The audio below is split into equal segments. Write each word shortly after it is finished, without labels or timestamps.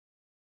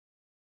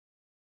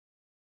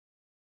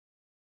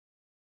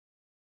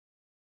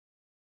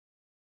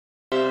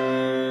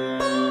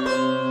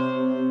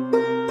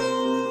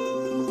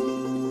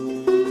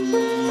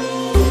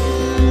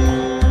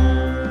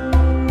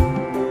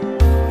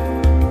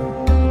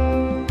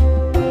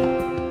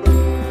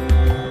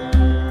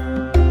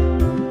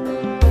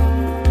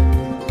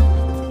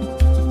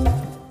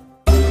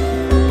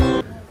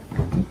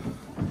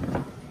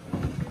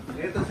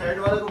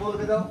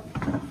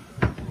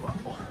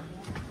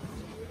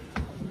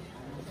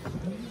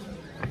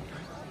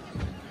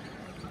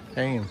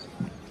Damn.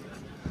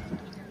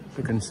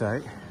 Look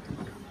inside.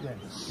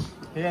 Yes.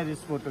 Here is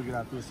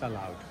photography is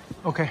allowed.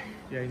 Okay.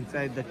 Yeah,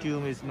 inside the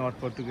tomb is not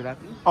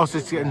photography. Oh, so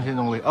it's inside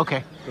only.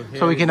 Okay. So,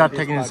 So we here cannot is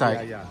take it this part,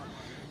 inside. Yeah,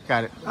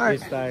 Got it. All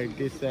yeah. right.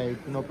 This side,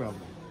 no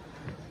problem.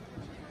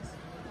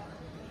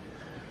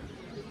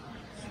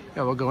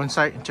 Yeah, we'll go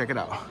inside and check it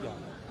out. Yeah.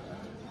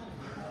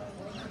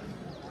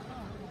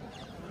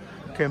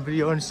 Can't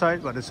video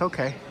inside, but it's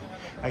okay.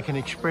 I can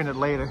explain it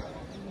later.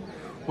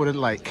 What it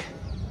like.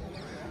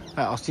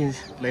 I'll see you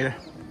later.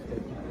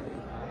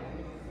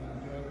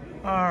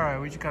 Alright,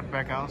 we just got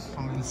back out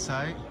from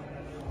inside.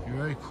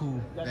 Very cool.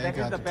 Yeah, They that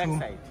got is the the back tomb.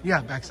 side.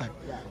 Yeah, backside.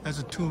 Yeah. There's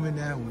a tomb in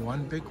there,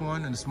 one big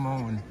one and a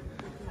small one.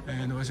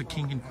 And there was a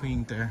king and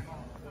queen there.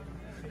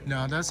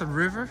 Now that's a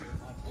river.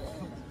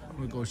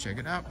 We'll go check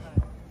it out.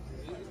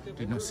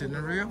 Did no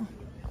scenario.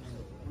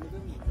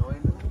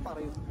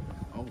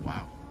 Oh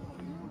wow.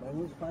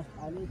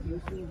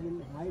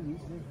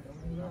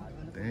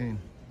 Dang.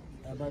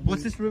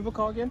 What's this river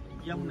called again?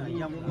 Yamuna.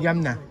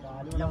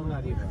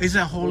 Yamuna River. Is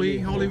that holy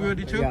river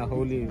too? Yeah,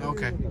 holy.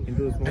 Okay.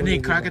 Hindus Any holy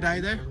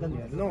crocodile there?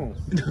 No.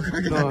 No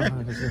crocodile.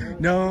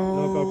 No.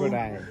 No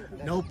crocodile.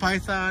 No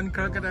python,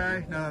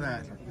 crocodile, none of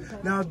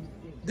that. Now,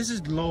 this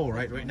is low,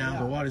 right? Right now,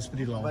 the water is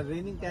pretty low. But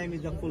raining time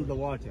is the full the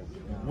water.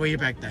 Way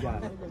back there.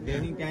 Yeah.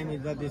 Raining time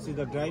is the this is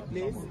the dry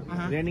place.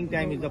 Uh-huh. Raining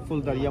time is the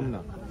full the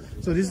Yamuna.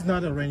 So this is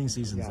not a raining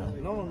season, Yeah. so.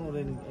 No,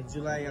 raining.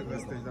 July,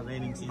 August is the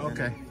raining season.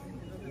 Okay.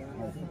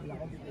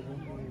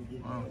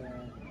 Wow.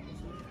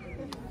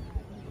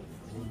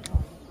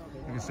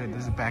 Like I said,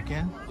 this is back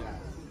in.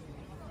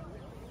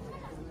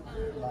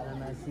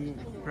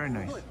 Very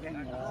nice.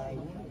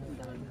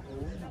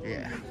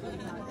 Yeah.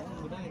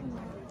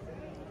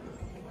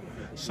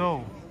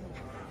 So,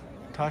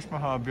 Taj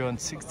Mahal built in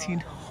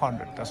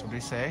 1600. That's what they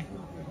say.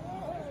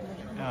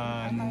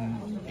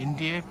 And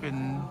India,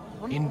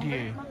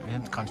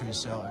 in the country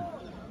itself,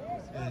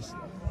 is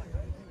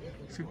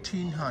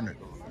 1500.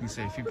 You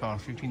say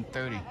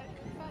 1530.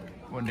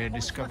 When they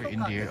discovered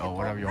India, or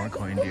whatever you want to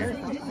call India.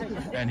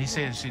 And he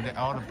said, see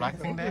all the black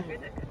thing there?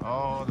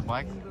 All the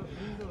black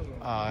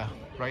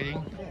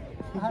writing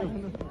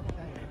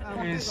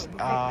is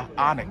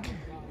onyx.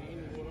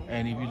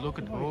 And if you look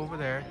at over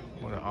there,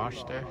 where the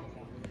arch there,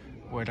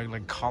 where the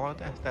like color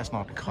there, that's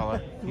not the color.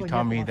 He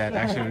told me that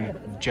actually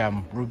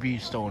gem, ruby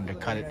stone, they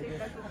cut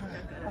it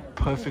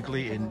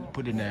perfectly and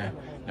put in there.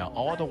 Now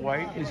all the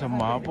white is a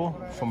marble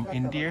from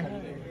India.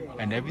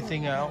 And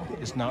everything else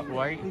is not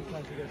white,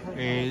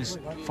 is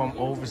from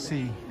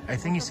overseas. I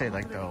think he said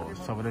like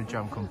some of the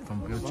gem come from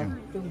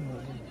Belgium.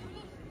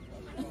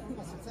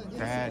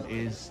 That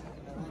is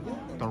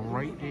the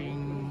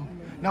writing.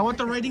 Now what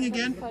the writing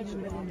again?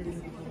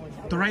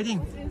 The writing?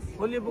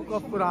 Holy Book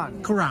of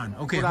Quran. Quran.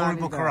 Okay, Quran Holy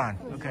Book Quran.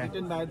 Okay.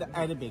 Written by the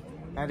Arabic.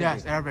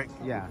 Yes, Arabic.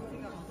 Yeah.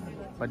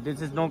 But this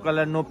is no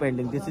color, no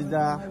painting. This is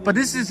the. But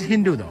this is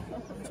Hindu though.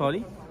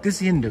 Sorry. This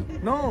is Hindu.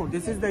 No,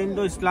 this is the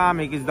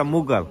Indo-Islamic. Is the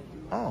Mughal.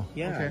 Oh.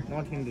 Yeah. Okay.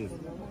 Not Hindu.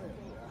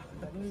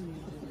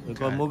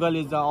 Because Okay. Mughal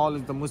is all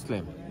is the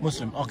Muslim.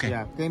 Muslim. Okay.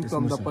 Yeah. Came It's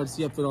from Muslim. the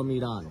Persia from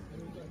Iran.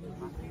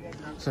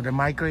 So they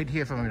migrate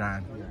here from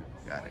Iran.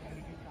 Got it.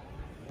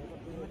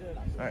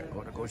 All right,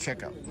 we're gonna go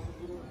check out.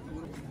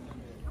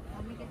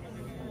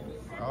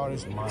 Oh,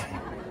 this marble.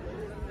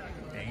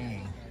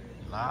 Dang,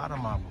 a lot of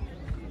marble.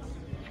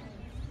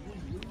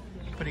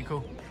 Pretty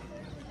cool.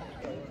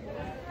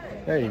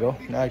 There you go.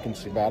 Now you can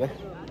see better.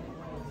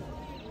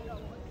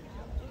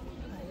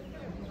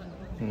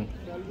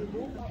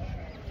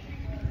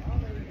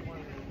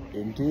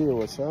 Interior,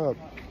 what's up?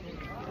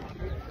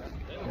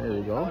 There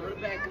you go.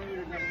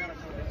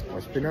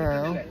 I'll spin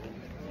around.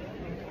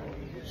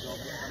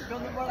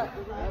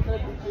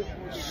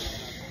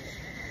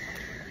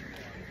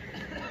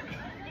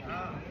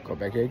 Go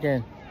back here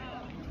again.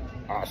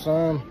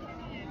 Awesome.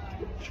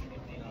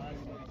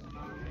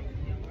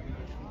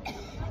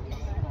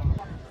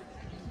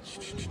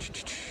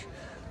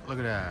 Look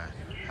at that.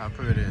 How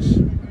pretty it is.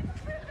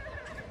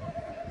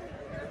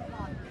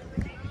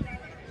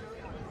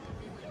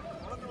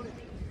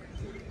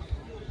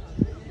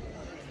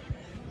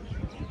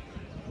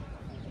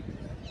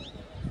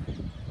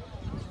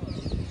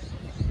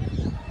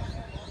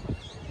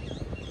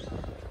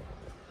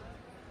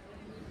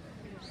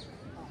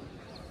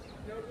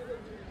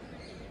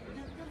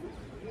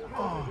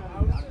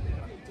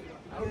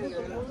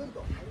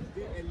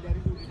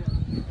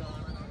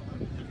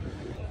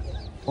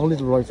 Only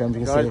the royal family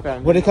can Royal stay.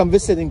 family. When they come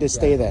visiting, they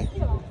stay there.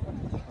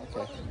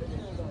 Okay.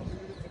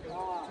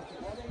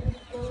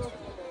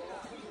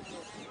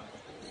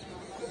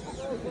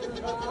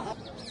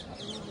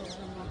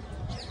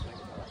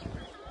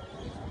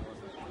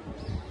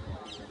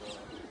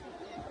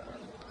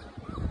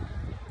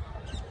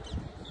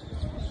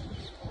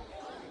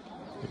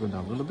 Go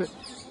down a little bit.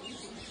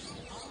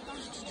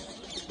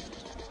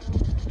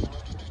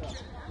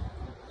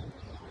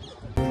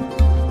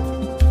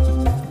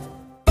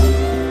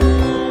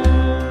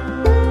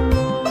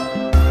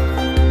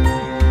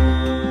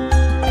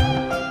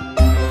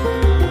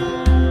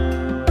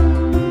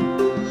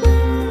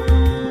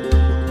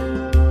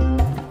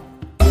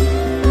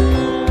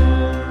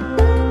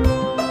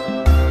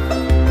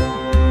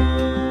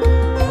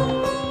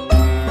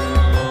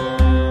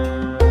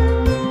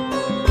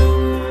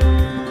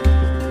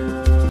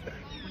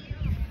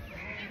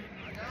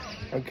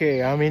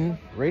 Okay, I'm in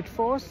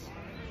rainforest.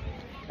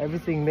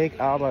 Everything made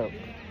out of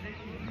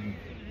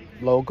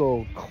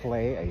local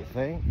clay, I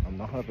think. I'm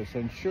not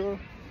 100% sure.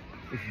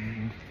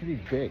 It's pretty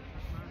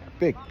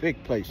big.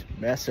 Big place.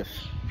 Massive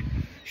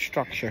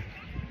structure.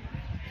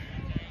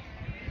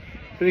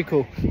 Pretty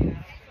cool.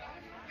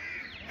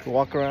 To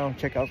walk around,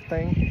 check out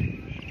things.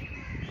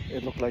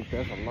 It looks like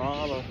there's a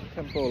lot of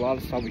temple, a lot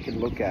of stuff we can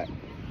look at.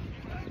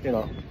 You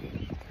know,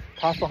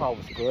 Taj Mahal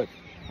was good.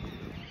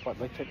 But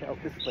let's check out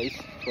this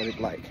place, what it's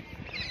like.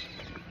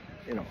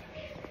 You know,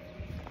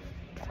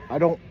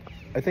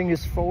 I think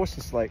this forest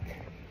is like,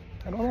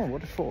 I don't know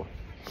what it's for.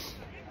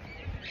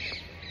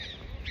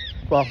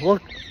 Well,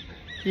 look,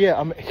 yeah,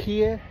 I'm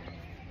here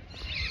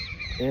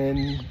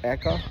in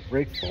Agra,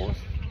 rainforest.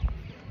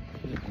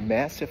 It's a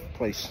massive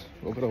place.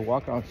 We're gonna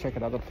walk around, check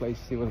another place,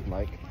 see what it's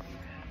like.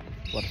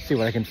 See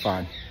what I can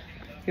find.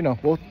 You know,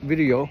 we'll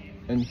video,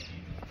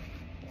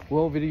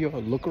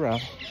 look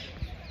around.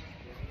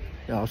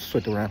 Yeah, I'll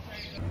switch around.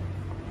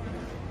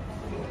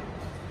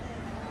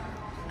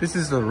 This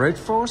is the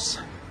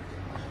rainforest.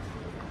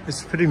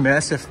 It's a pretty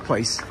massive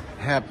place.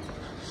 Have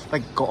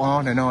like go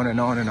on and on and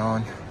on and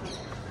on.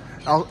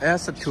 I'll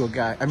ask the tour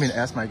guy.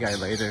 Ask my guy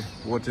later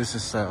what this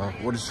is.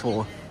 What it's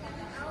for.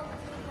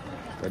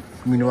 But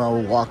meanwhile,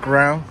 we'll walk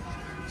around,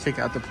 check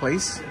out the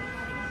place.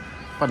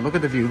 But look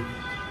at the view.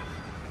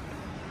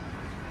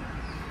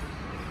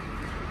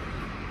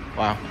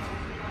 Wow,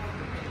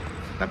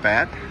 not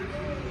bad.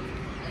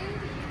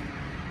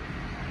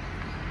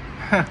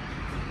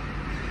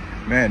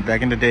 Man,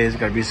 back in the day, it's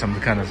gotta be some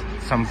kind of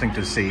something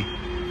to see.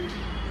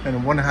 And I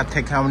wonder how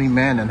take how many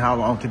men and how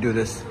long to do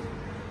this.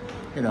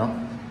 You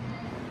know,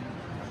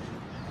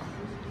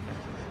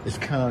 it's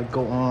kind of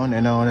go on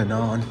and on and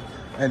on,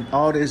 and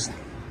all this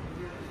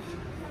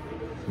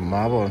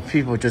marble and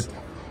people just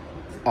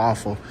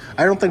awful.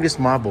 I don't think it's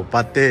marble,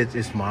 but this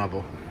is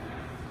marble.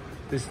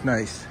 This is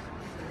nice.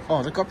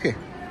 Oh, look up here.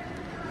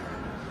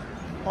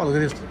 Oh, look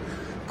at this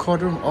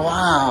courtroom. Oh,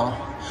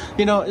 wow.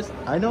 You know,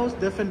 I know it's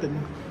different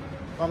than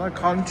other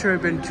country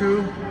I've been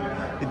to.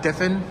 It's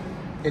different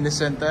in the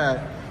sense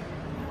that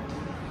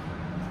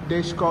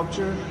their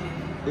sculpture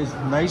is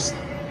nice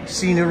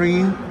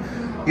scenery.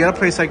 The other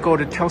place I go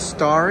to tell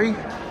story.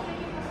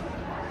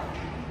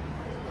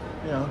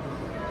 You know.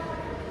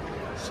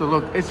 So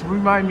look, it's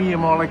remind me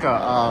more like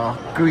a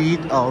Greek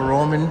or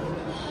Roman,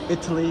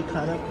 Italy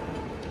kind of.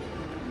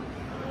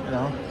 You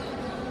know.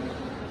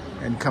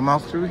 And come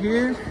out through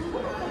here.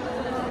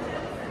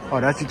 Oh,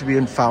 that used to be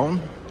in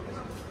fountain.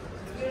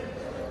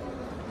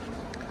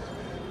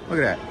 Look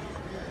at that.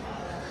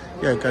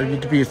 Yeah, gotta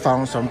need to be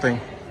found something.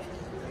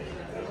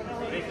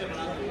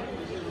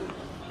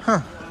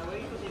 Huh.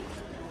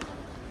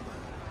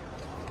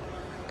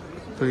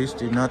 Please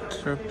do not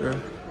disturb the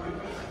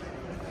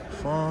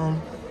farm.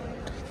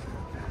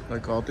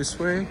 Like all this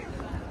way.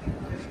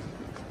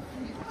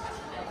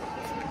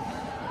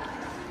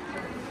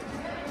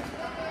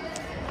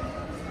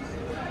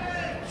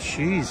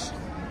 Jeez.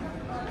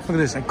 Look at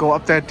this. I go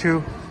up there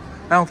too.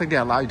 I don't think they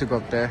allow you to go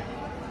up there.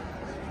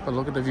 But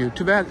look at the view.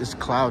 Too bad it's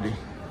cloudy.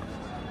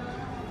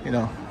 You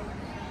know.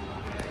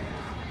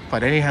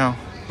 But anyhow,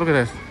 look at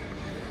this.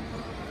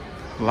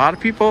 A lot of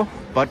people,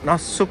 but not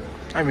so.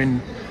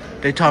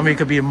 They told me it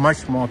could be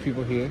much more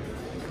people here.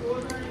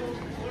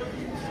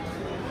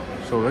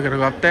 So we're gonna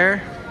go up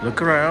there,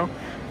 look around.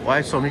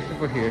 Why so many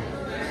people here?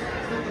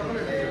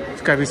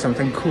 It's gotta be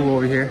something cool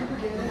over here.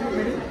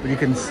 But you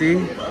can see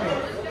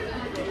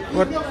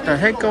what the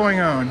heck going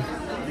on?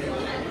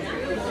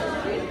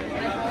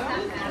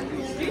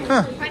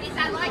 Huh.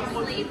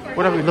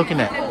 What are we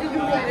looking at?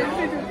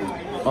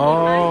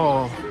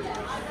 Oh.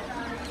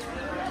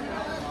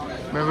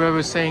 Remember I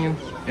was saying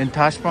in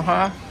Taj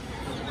Mahal?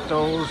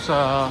 Those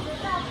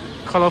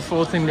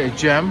colorful thing, the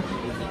gem.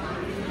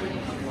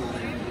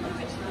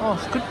 Oh,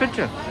 it's a good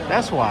picture.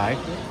 That's why.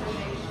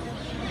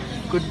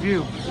 Good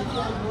view.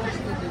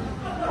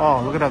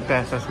 Oh, look at up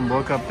there. There's some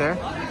work up there.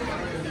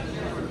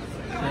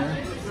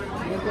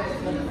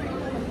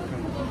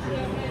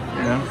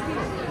 Yeah.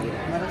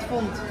 Maar dat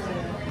vond.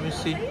 Let me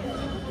see.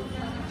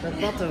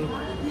 Dat ook.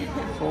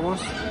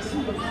 Forest.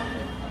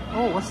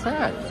 Oh, what's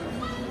that?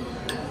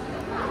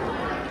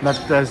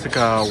 That's like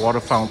a water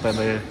fountain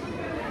there.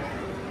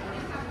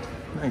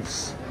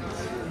 Nice.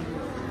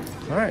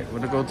 All right, we're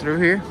gonna go through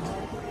here.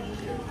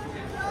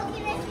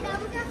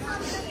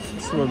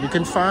 See what we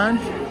can find.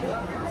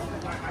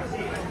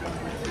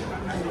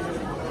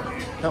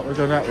 No, we'll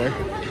go that way.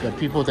 Got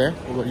people there.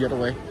 We'll go the other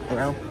way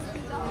around.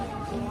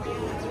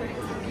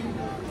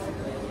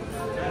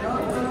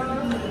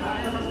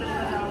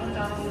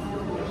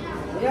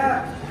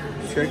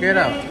 Check it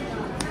out.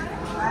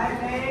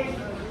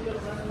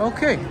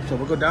 Okay, so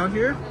we'll go down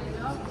here.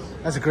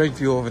 That's a great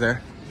view over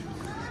there.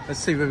 Let's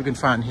see what we can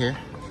find here.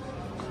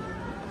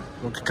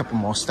 Look a couple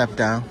more steps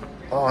down.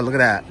 Oh, look at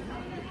that.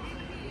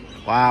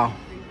 Wow.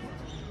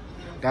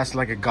 That's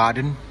like a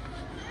garden.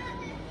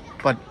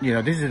 But, you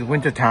know, this is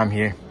winter time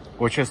here,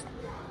 which is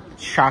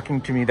shocking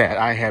to me that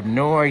I have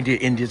no idea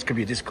India's could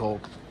be this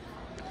cold.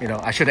 You know,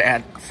 I should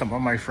have asked some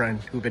of my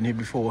friends who've been here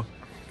before.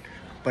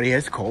 But yeah,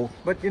 it's cold.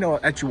 But you know,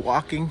 as you're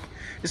walking,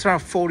 it's around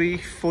 40,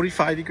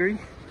 45 degrees.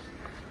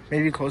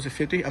 Maybe close to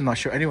 50, I'm not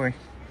sure. Anyway,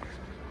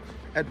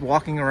 at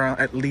walking around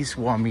at least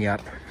warm me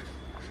up.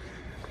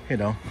 You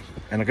know,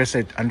 and like I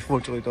said,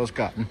 unfortunately those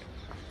gotten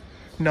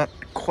not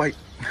quite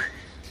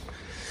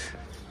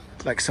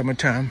like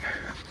summertime.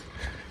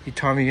 He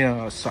told me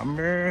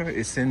summer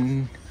is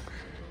in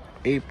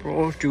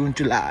April, June,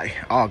 July,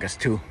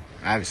 August too,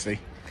 obviously.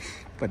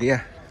 But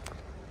yeah,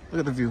 look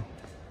at the view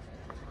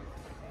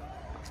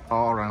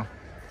all around.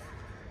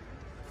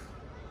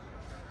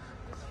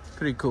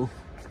 Pretty cool.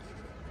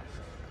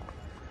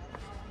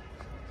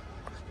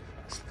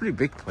 It's a pretty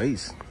big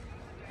place.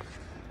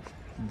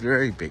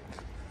 Very big.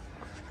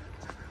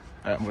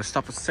 I'm gonna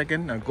stop a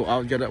second and go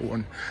out the other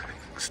one.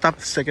 Stop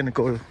a second and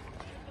go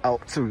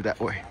out through that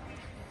way.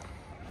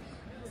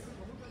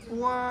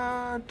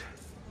 What?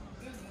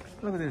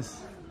 Look at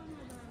this.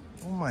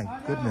 Oh my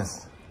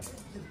goodness.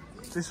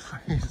 This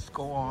place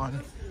go on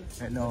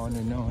and on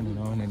and on and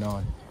on and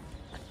on.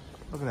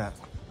 Look at that.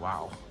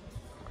 Wow.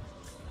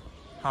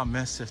 How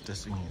massive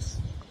this thing is.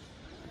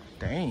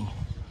 Dang.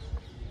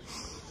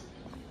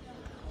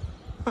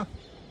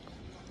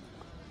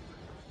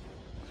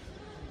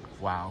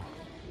 Wow.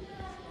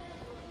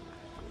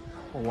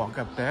 We'll walk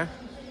up there,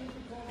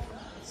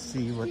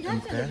 see what's in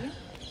there.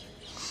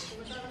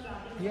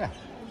 Yeah,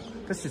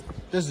 this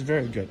is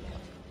very good.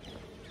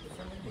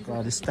 Look at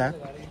all this stuff,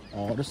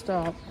 all the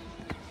stuff.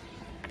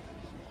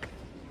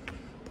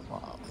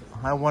 Wow.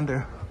 I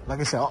wonder, like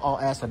I said, I'll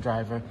ask the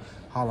driver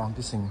how long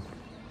this thing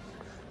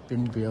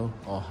been built,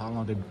 or how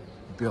long they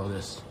build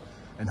this,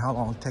 and how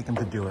long it take them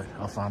to do it.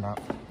 I'll find out.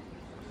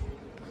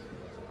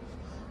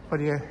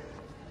 But yeah,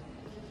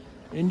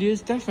 India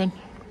is different.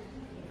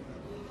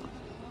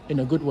 In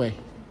a good way.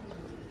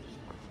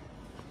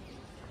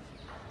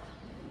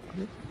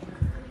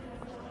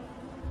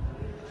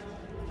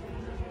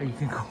 You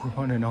can go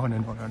on and on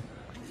and on.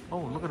 Oh,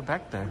 look at the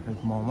back there.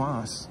 There's more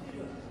moss.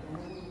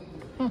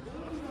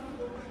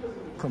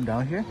 Come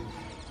down here.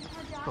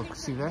 Look,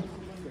 see that?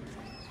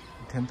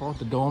 The temple,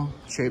 the dome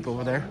shape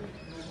over there.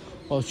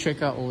 Oh,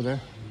 check out over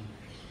there.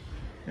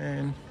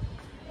 And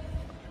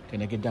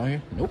can I get down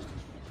here? Nope.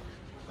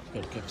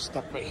 Gotta get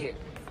stuck right here.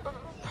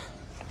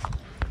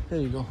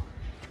 There you go.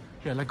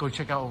 Yeah, let's go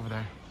check out over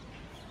there.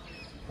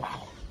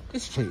 Wow,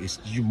 this place is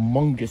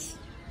humongous.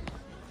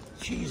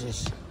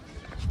 Jesus.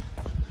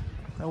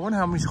 I wonder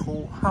how many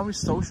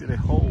souls should they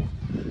hold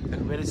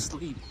and where they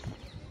sleep.